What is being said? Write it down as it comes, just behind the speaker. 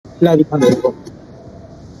ला दिखा मेरे को।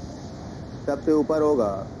 सबसे ऊपर होगा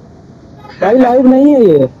भाई लाइव नहीं है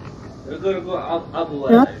ये। रुको रुको, अब हुआ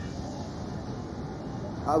है।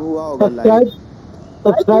 अब हुआ होगा लाइव।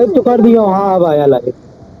 सब्सक्राइब तो कर दिया। हाँ अब आया लाइव।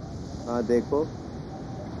 हाँ देखो,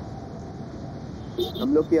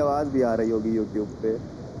 हम लोग की आवाज भी आ रही होगी यूट्यूब पे।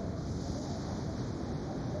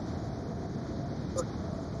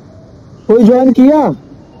 कोई ज्वाइन किया?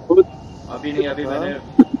 अभी नहीं, अभी हाँ? मैंने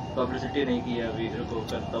पब्लिसिटी नहीं की है अभी, रुको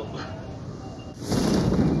करता हूँ।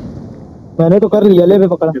 मैंने तो कर लिया, ले बे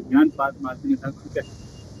पकड़ा।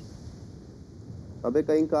 अबे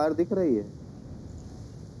कहीं कार दिख रही है?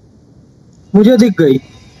 मुझे दिख गई।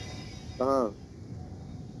 कहाँ?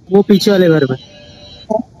 वो पीछे वाले घर में।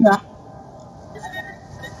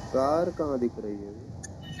 कार कहाँ दिख रही है?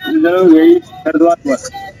 यही अरे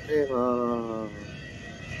हाँ हाँ हाँ हाँ।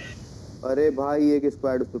 अरे भाई एक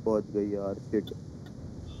स्क्वाड पे पहुंच गई यार, शिट।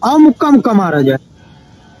 आओ मुक्का मुक्का मारा जाए।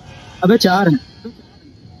 अबे 4 है।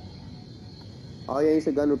 आओ यहीं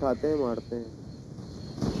से गन उठाते हैं, मारते हैं।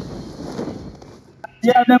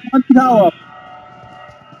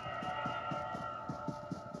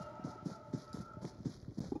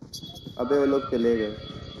 अबे वो लोग चले गए।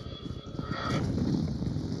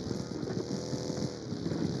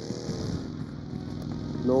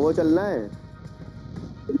 नोवो चलना है?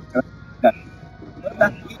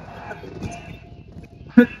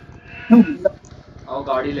 आओ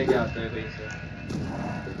गाड़ी लेके आते हैं कहीं से।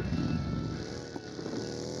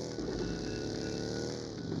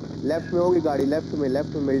 लेफ्ट में होगी गाड़ी, लेफ्ट में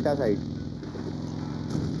मिल्टा साइड।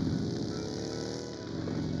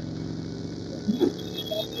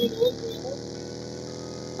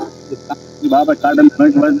 बाबा काडल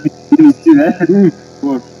फर्स्ट वर्ड निश्चित है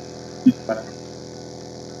वो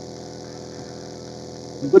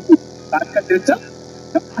काट का तेल चल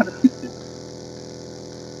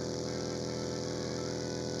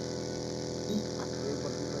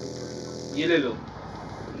ये ले लो।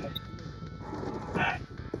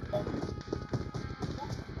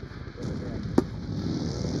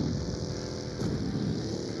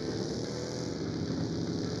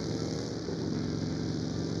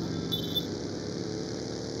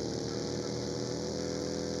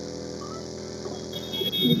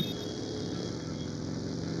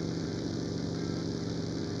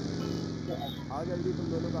 आओ जल्दी, तुम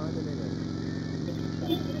दोनों कहाँ चले गए?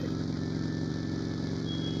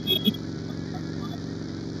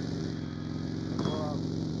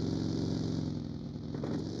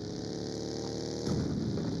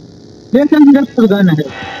 देख मेरा पर गन है।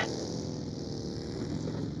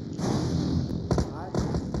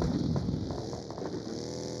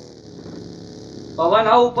 पवन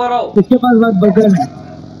आओ, ऊपर आओ। इसके पास बात गन है।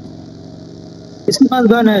 इसके पास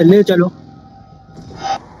गन है, ले चलो।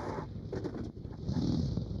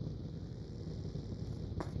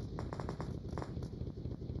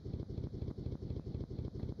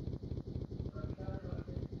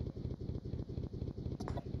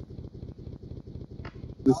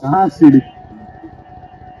 हाँ सीढ़ी।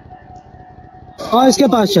 हाँ इसके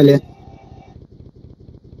पास चले।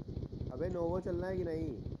 अबे नोवो चलना है कि नहीं?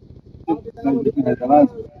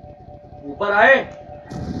 ऊपर आए।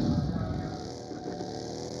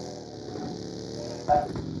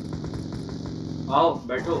 आओ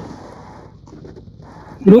बैठो।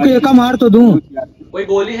 रुक एक मार तो दूं। कोई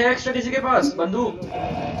गोली है एक्स्ट्रा किसी के पास? बंदूक?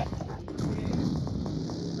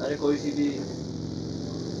 अरे कोई सी भी।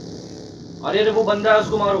 अरे वो बंदा है,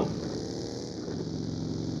 उसको मारो।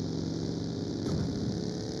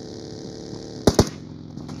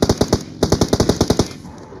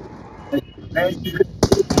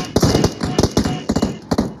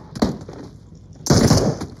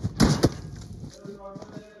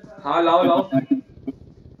 हाँ लाओ लाओ।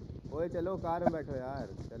 ओए चलो कार में बैठो यार,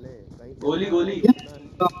 चले कहीं। गोली गोली।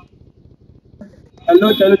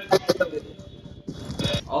 चलो चलो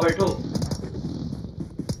आओ बैठो।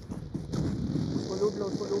 उसको लूट लो,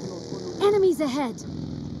 उसको लूट लो, उसको लूट लो, Enemies ahead.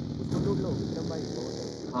 उसको लूट लो विक्रम भाई, बहुत है।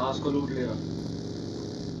 हाँ उसको लूट लिया।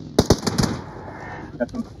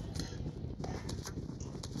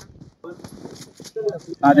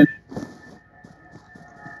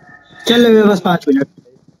 चल ले बस 5 मिनट।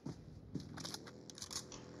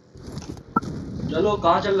 चलो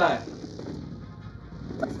कहाँ चल रहा है?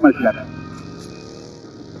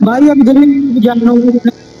 भाई अब जमीन जानना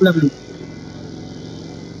मतलब नहीं।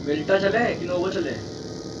 मिल्टा चले कि नोवो चले?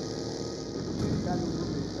 मिल्टा लूट लो,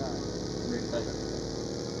 मिल्टा। मिल्टा चले।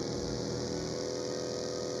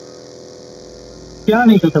 क्या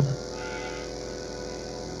नहीं खत्म।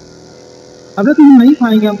 अबे तुम नहीं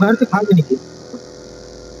खाएंगे, हम घर से खा के निकले।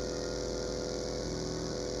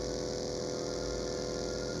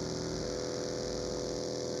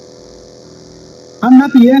 हम ना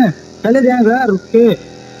पिए, चले जाए घर रुक के।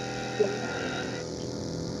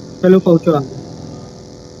 चलो पहुंचो आगे।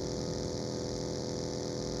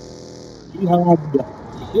 हाँ,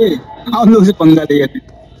 ये हम लोग से पंगा लिया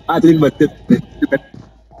आज एक बच्चे से।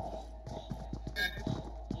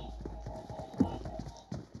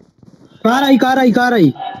 कार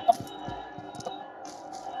आई।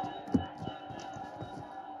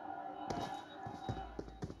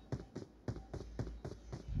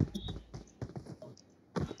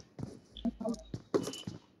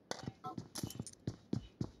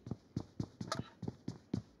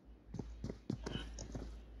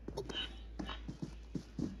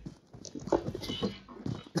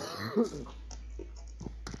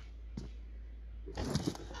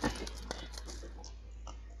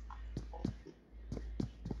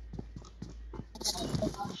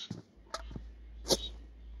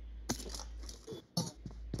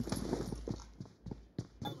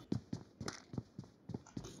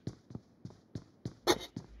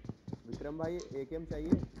 विक्रम भाई एकेएम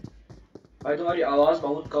चाहिए? भाई तुम्हारी आवाज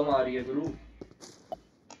बहुत कम आ रही है गुरु।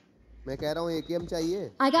 मैं कह रहा हूँ एकेएम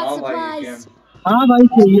चाहिए। I got हाँ भाई supplies. हाँ भाई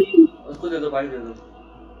चाहिए। उसको दे दो भाई, दे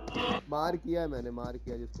दो। मार किया है मैंने, मार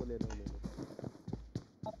किया, जिसको लेना है ले लो।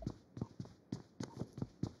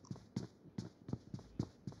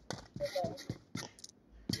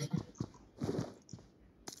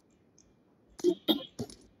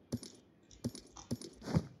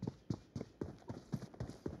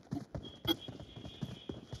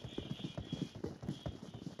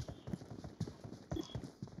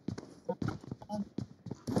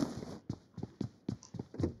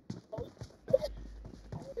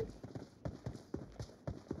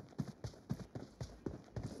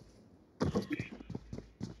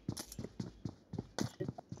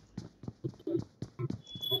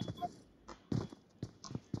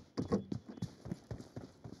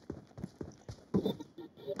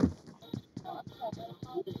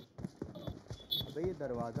 भाई ये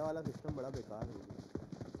दरवाजा वाला सिस्टम बड़ा बेकार हो गया।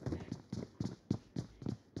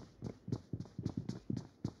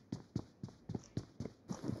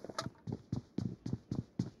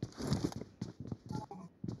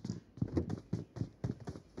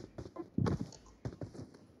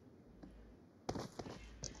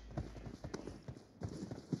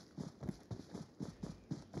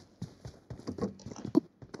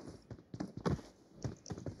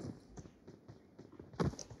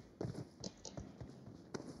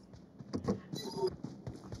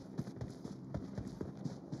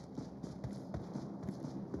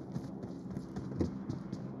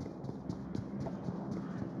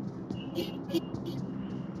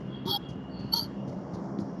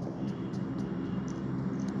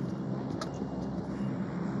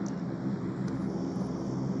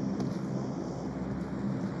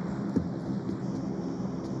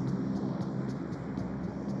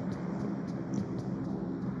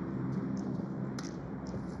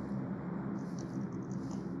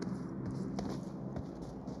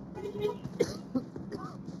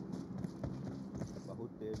 बहुत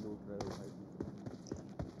तेज लूट रहे हो भाई।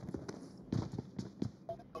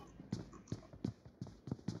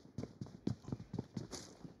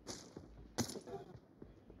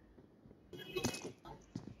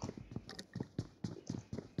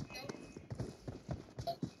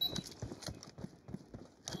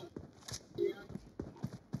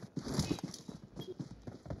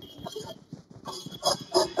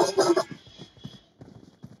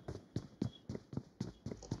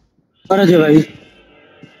 और अजय भाई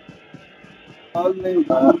कॉल नहीं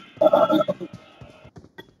उठाया।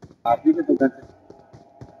 आप ही के तो घर से।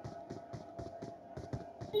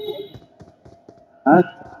 हाँ,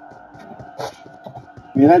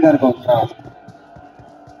 मेरा घर कौन सा है?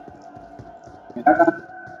 मेरा कहाँ?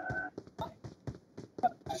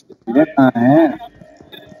 मेरे कहाँ है?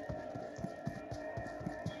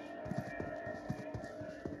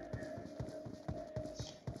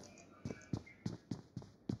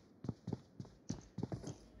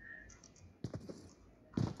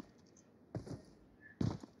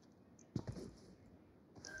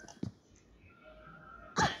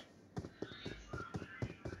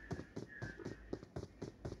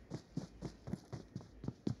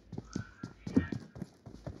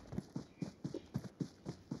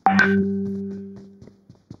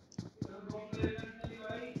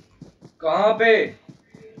 कहाँ पे?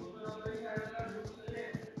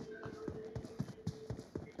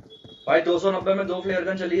 भाई 290 में 2 फ्लेयर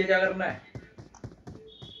गन चली है, क्या करना है?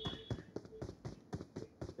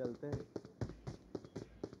 चलते हैं।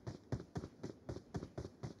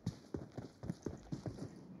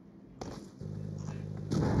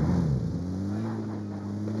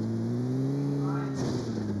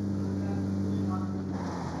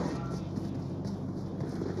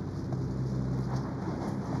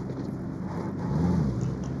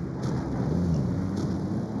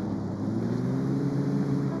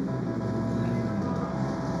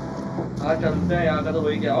 हाँ चलते हैं, यहाँ का तो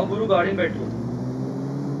वही क्या। आओ गुरु गाड़ी में बैठो,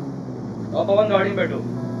 आओ पवन गाड़ी में बैठो।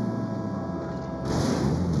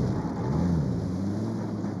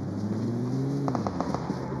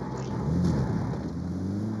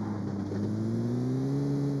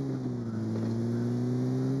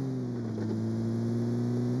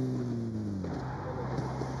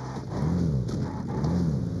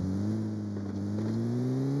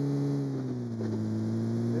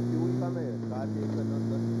 फ्यूल कम है, कार चेंज करना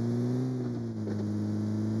अंदर।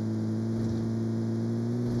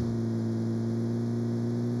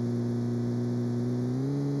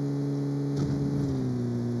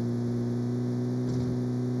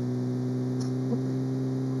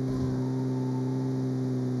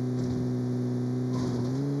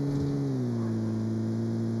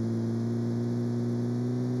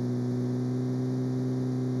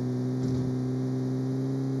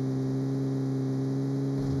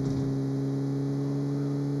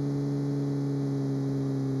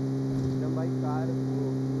 एकदम भाई कार वो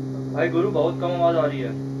फ्यूल कम भाई है। गुरु बहुत कम आवाज आ रही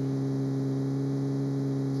है।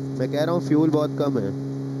 मैं कह रहा हूँ फ्यूल बहुत कम है।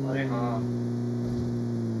 अरे हाँ,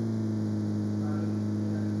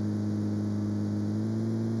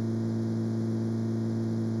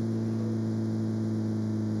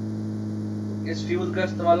 इस फ्यूल का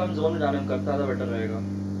इस्तेमाल हम जोन में जाने में करता तो बेटर रहेगा।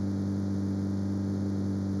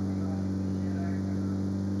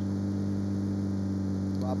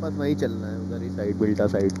 वापस वहीं चलना है, उधर ही साइड, बिल्टा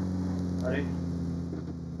साइड। अरे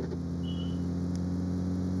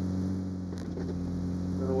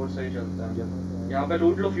रोड सही चलता है, यहाँ पे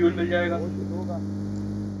लूट लो, फ्यूल मिल जाएगा।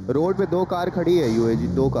 रोड पे 2 कार खड़ी है, यूएजी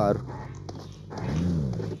 2 कार।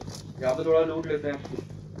 यहाँ पे थोड़ा लूट लेते हैं।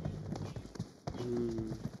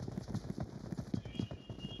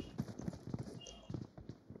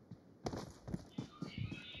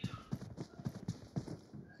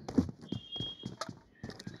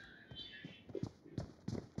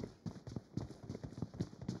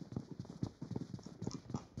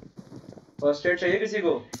 फर्स्ट एड चाहिए किसी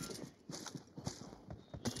को?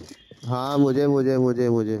 हाँ मुझे मुझे मुझे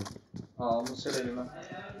मुझे हाँ मुझसे ले लेना।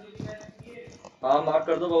 हाँ मार्क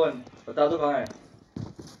कर दो पवन, बता दो कहाँ है।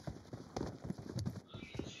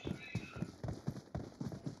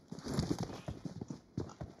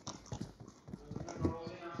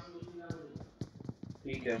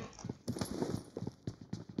 ठीक है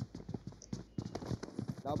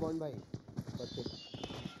ला कौन भाई?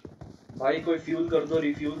 भाई, कोई फ्यूल कर दो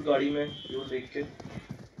रिफ्यूल गाड़ी में, फ्यूल देख के।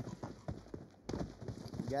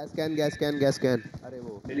 Gas can gas can gas can. अरे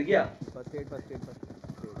वो मिल गया। First aid first aid first aid.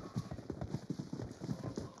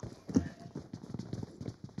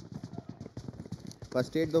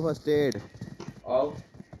 First aid दो, फर्स्ट एड। आओ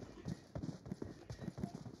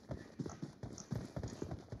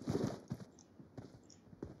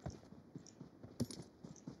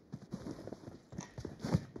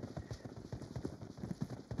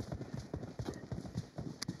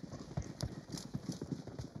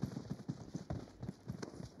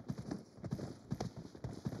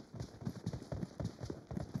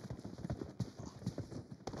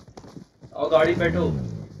आओ गाड़ी में बैठो,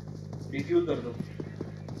 रिफ्यूल कर दो।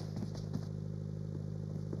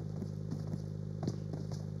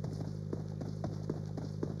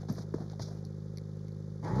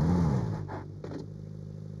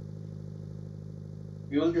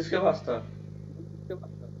 फ्यूल किसके पास था?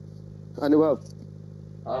 अनुभव।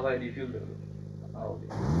 हाँ भाई रिफ्यूल कर दो। आओ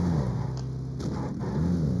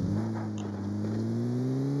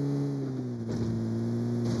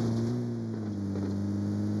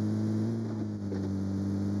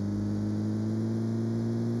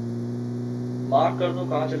मार्क कर दो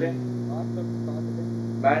कहाँ चले।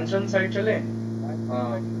 मैंशन साइड चले।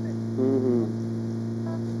 हाँ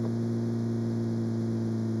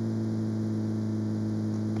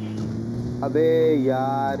अबे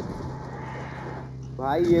यार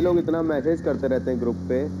भाई, ये लोग इतना मैसेज करते रहते हैं ग्रुप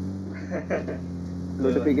पे।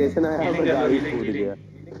 नोटिफिकेशन आया Healing पर कर लो, गाड़ी healing, छूट healing। गया।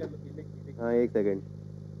 हाँ 1 सेकंड।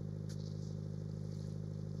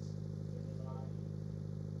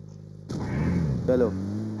 चलो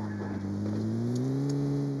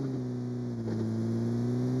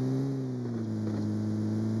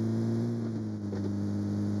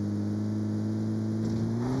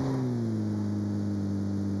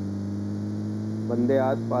बंदे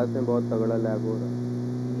आस पास में, बहुत तगड़ा लैग हो रहा है।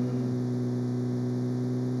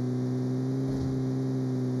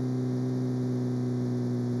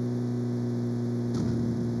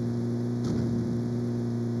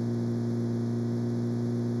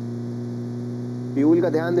 फ्यूल का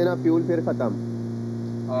ध्यान देना, फ्यूल फिर खत्म।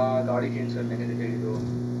 हाँ गाड़ी चेंज करने के लिए चाहिए तो।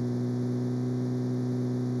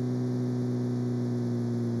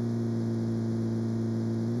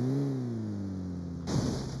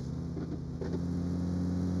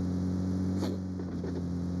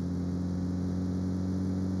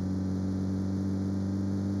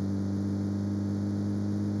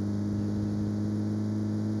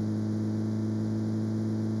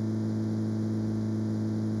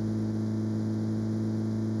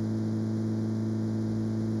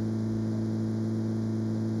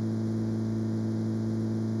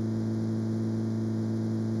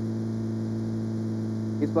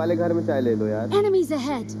 इस वाले घर में चाय ले लो यार। Enemies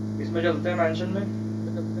ahead. इसमें चलते हैं मैंशन में।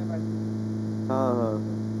 हाँ हाँ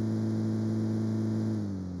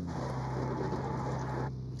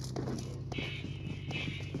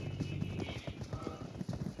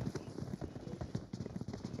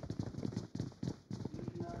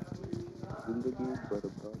जिंदगी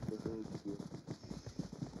बर्बाद हो गई।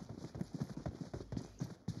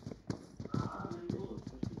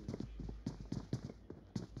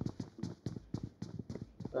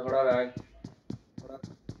 तगड़ा बैग।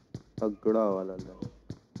 तगड़ा वाला ला।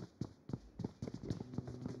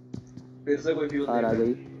 फिर से कोई फ्यूल कार आ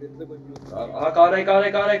गई। हाँ कार आई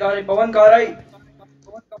पवन कार आई।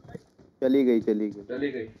 चली गई चली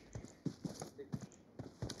गई।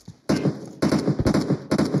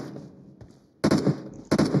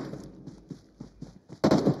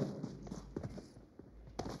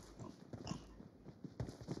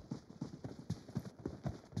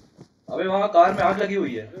 अबे वहाँ कार में आग लगी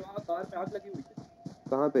हुई है।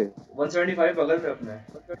 कहाँ पे? 175 बगल पे अपने।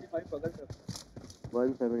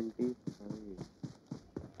 175।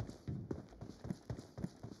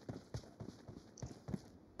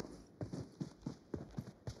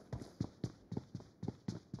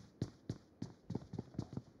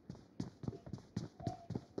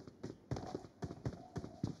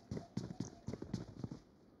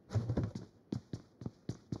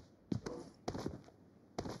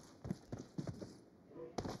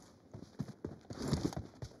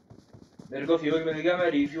 मेरे को फ्यूल मिल गया, मैं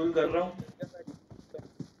रिफ्यूल कर रहा हूँ,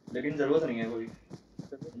 लेकिन जरूरत नहीं है कोई।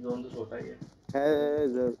 जोन तो छोटा ही है।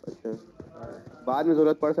 अच्छा बाद में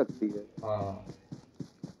जरूरत पड़ सकती है। हाँ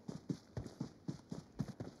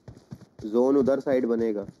जोन उधर साइड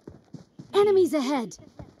बनेगा। Enemies ahead.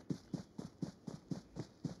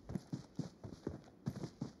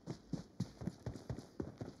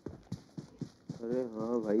 अरे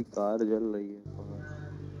हाँ भाई कार जल रही है।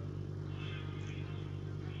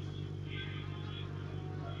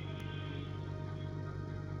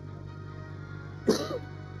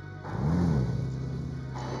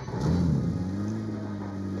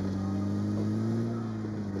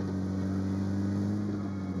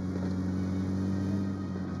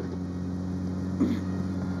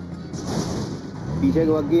 पीछे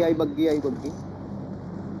बग्गी आई बग्गी।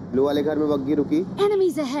 ब्लू वाले घर में बग्गी रुकी।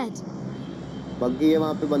 Enemies ahead. बग्गी है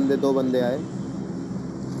वहाँ पे, दो बंदे आए।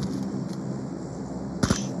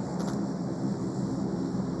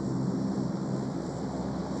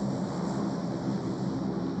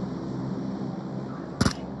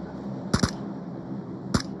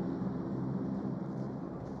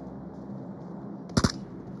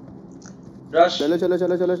 रश।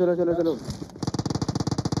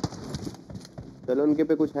 चलो उनके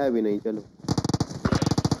पे कुछ है भी नहीं। चलो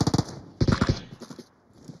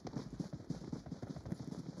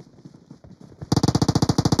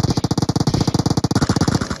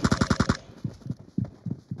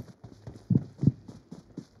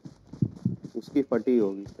उसकी फटी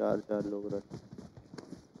होगी। चार लोग रहे।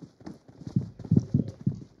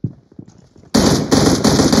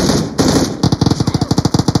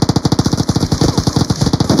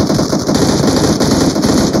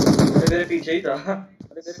 मेरे पीछे ही था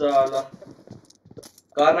साला।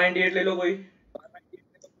 कार 98 ले लो कोई।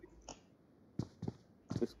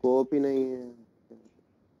 स्कोप ही नहीं है।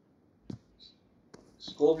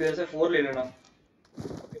 स्कोप जैसे 4 ले लेना।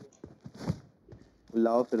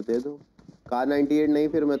 लाओ फिर दे दो। कार 98 नहीं,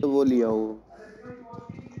 फिर मैं तो वो लिया हूँ।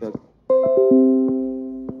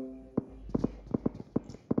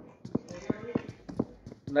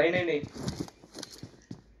 नहीं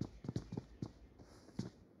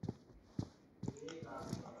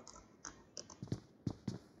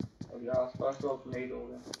अब यहाँ आसपास तो अपने ही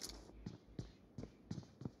लोग हैं।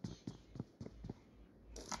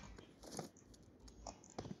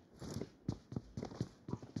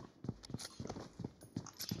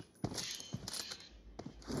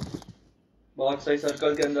 बहुत सही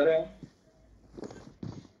सर्कल के अंदर है।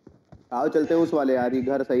 आओ चलते हैं उस वाले यार, ये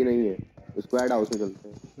घर सही नहीं है। स्क्वाड हाउस में चलते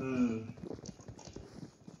हैं।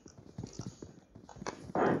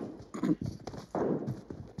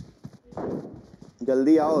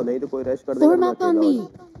 जल्दी आओ नहीं तो कोई रश कर देगा। Form up on me.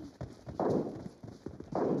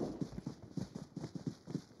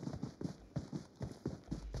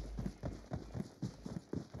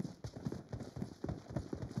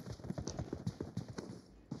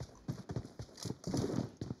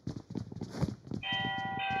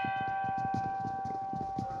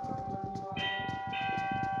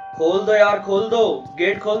 खोल दो यार, खोल दो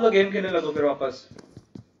गेट, खोल दो, गेम खेलने लगो फिर वापस।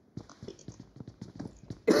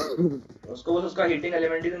 उसको बस उसका हीटिंग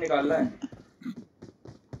एलिमेंट ही तो निकालना है।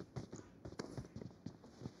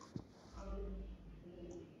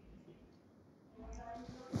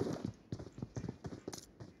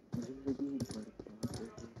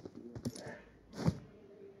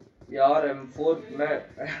 यार M4 मैं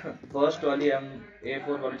फर्स्ट वाली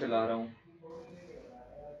A4 वाली चला रहा हूँ।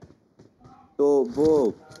 तो वो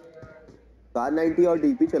कार 90 और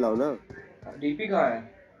डीपी चलाओ ना। डीपी कहाँ है?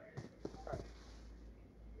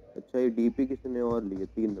 अच्छा ये डीपी किसी ने और लिए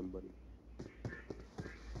 3 नंबर।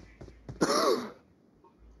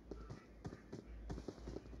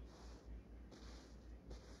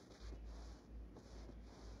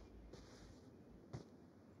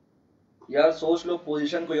 यार सोच लो,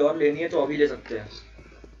 पोजीशन कोई और लेनी है तो अभी ले सकते हैं।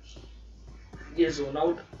 ये जोन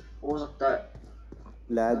आउट हो सकता है।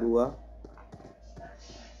 लैग हुआ।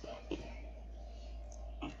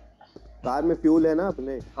 कार में फ्यूल है ना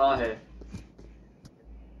अपने? हाँ है।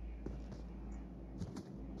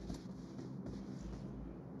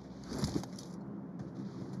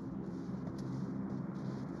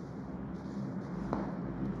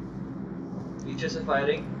 पीछे से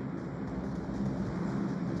फायरिंग।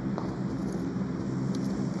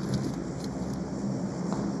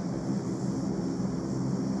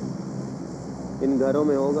 इन घरों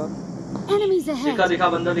में होगा। Enemies दिखा ahead. दिखा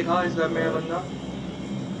बंदा दिखा, इस घर में है बंदा।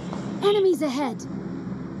 Enemies ahead.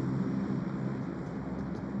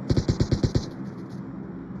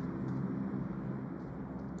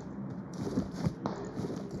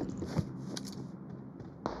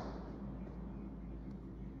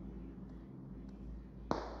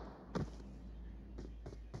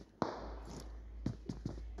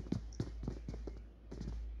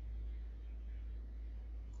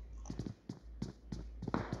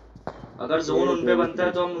 अगर जोन उन पे बनता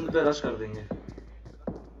है तो हम उन पे रश कर देंगे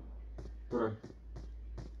तुरंत।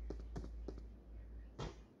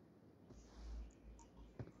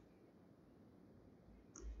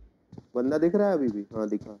 बंदा दिख रहा है अभी भी? हाँ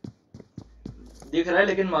दिखा। दिख रहा है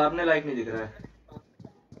लेकिन मारने लायक नहीं दिख रहा है।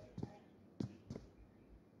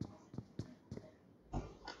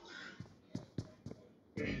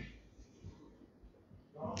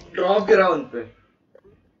 ड्रॉप गिरा उन पे।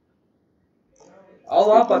 आओ,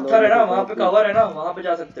 वहाँ पत्थर है ना, वहाँ पे कवर है ना, वहाँ पे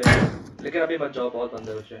जा सकते हैं। लेकिन अभी मत जाओ, बहुत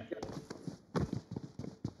बंदे बचे हैं।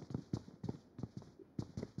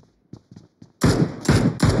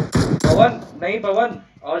 पवन नहीं, पवन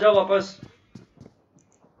आ जाओ वापस।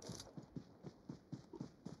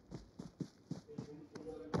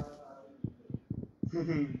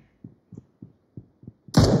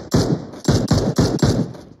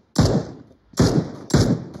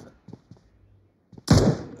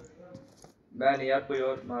 मैं नहीं यार, कोई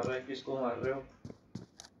और मार रहा है। किसको मार रहे हो?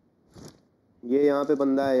 ये यहाँ पे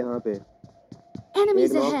बंदा है, यहाँ पे एक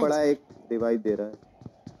Enemies नॉक पड़ा ahead. है, एक रिवाइव दे रहा है।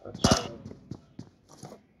 अच्छा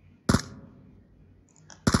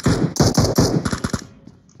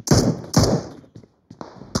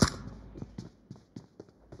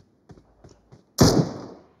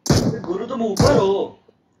गुरु, तुम ऊपर हो?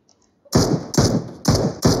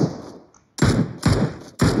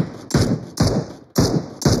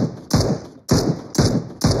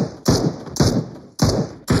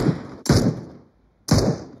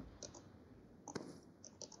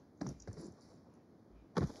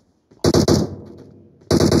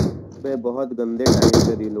 बे बहुत गंदे टाइम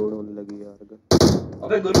पे रीलोड होने लगी यार।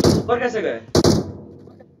 अबे गुरु, तुम ऊपर कैसे गए?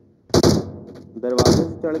 दरवाजे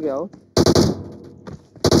से चढ़ के आओ।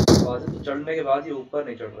 दरवाजे तो चढ़ने के बाद ही ऊपर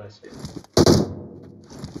नहीं चढ़ रहा है इसके।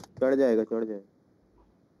 चढ़ जाएगा, चढ़ जाएगा।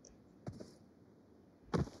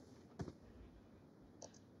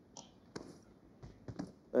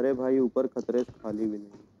 अरे भाई ऊपर खतरे से खाली भी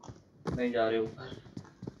नहीं। नहीं जा रहे ऊपर।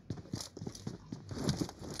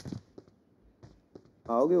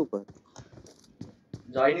 आओगे ऊपर?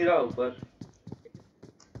 जा ही नहीं रहा ऊपर।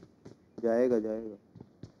 जाएगा जाएगा।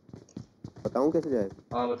 बताऊं कैसे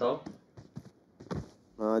जाएगा? हाँ बताओ।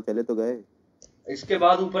 हाँ चले तो गए। इसके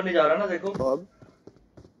बाद ऊपर नहीं जा रहा ना, देखो। तो अब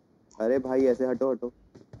अरे भाई ऐसे हटो हटो।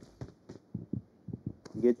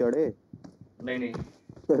 ये चढ़े? नहीं नहीं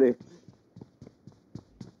अरे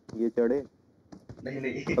ये चढ़े? नहीं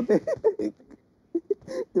नहीं। अबे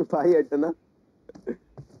भाई हटना।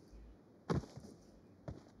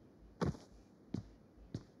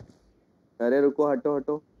 अरे रुको, हटो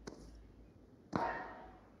हटो।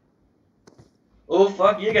 ओह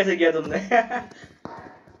फक, ये कैसे किया तुमने?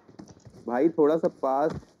 भाई थोड़ा सा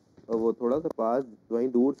पास, वो थोड़ा सा पास, वहीं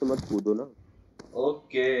दूर से मत कूदो ना।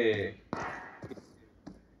 ओके।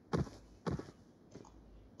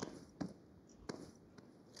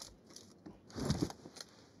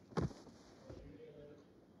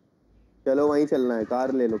 चलो वहीं चलना है,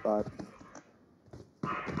 कार ले लो कार।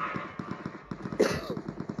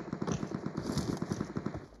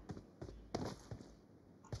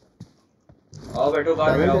 आओ बैठो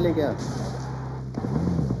कार में, पैदल आओ। चले क्या?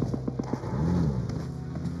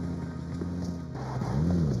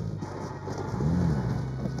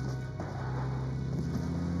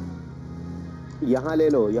 यहाँ ले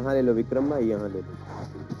लो विक्रम भाई, यहाँ ले लो,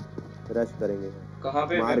 रश करेंगे। कहाँ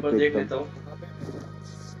पे? मैं मार्क पर देख एकदम। लेता हूँ।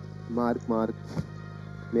 मार्क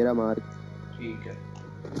मेरा मार्क। ठीक है।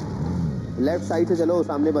 लेफ्ट साइड से चलो,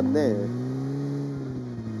 सामने बंदे हैं।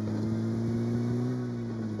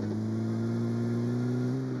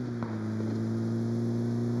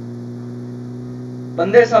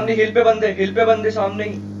 बंदे सामने, हिल पे बंदे सामने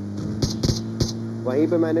ही। वहीं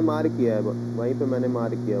पे मैंने मार किया है, वहीं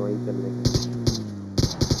चलने के।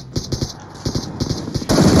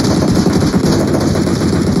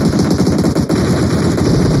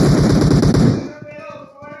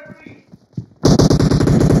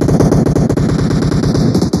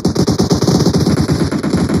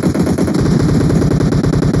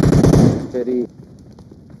 तेरी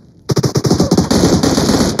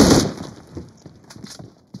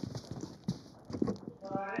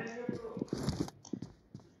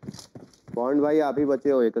बॉन्ड भाई, आप ही बचे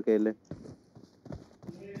हो एक अकेले।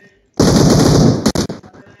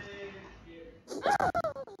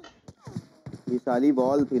 ये साली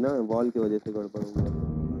वॉल थी ना, वॉल की वजह से गड़बड़ हो गया।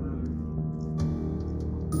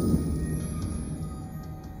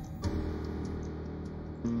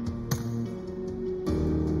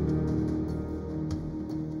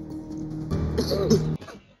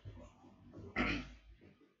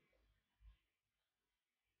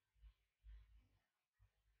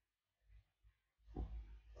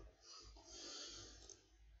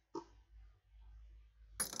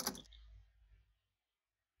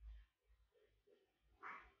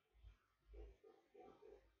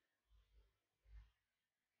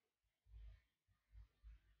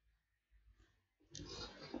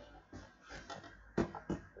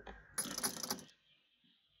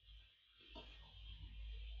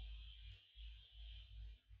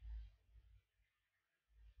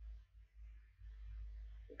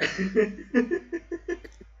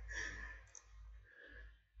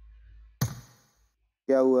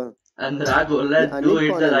 क्या हुआ? अनुराग बोल रहा है, do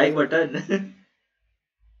hit the like button.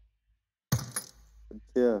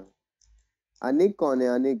 अच्छा, अनिक कौन है?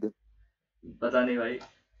 अनिक पता नहीं भाई,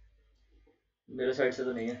 मेरे साइड से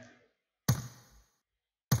तो नहीं है।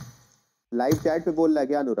 लाइव चैट पे बोल रहा है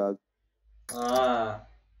क्या अनुराग? हाँ,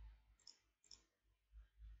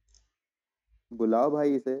 बुलाओ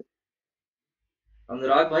भाई इसे।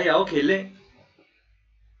 अनुराग भाई आओ खेलें।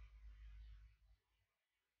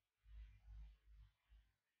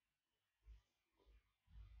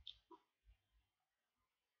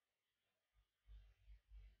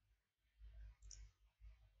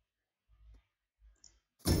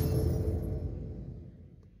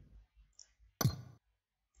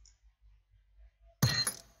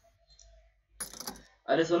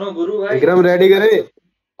 अरे सुनो गुरु भाई, विक्रम रेडी करे।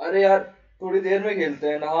 अरे यार थोड़ी देर में खेलते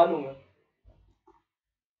हैं, नहा लूं मैं।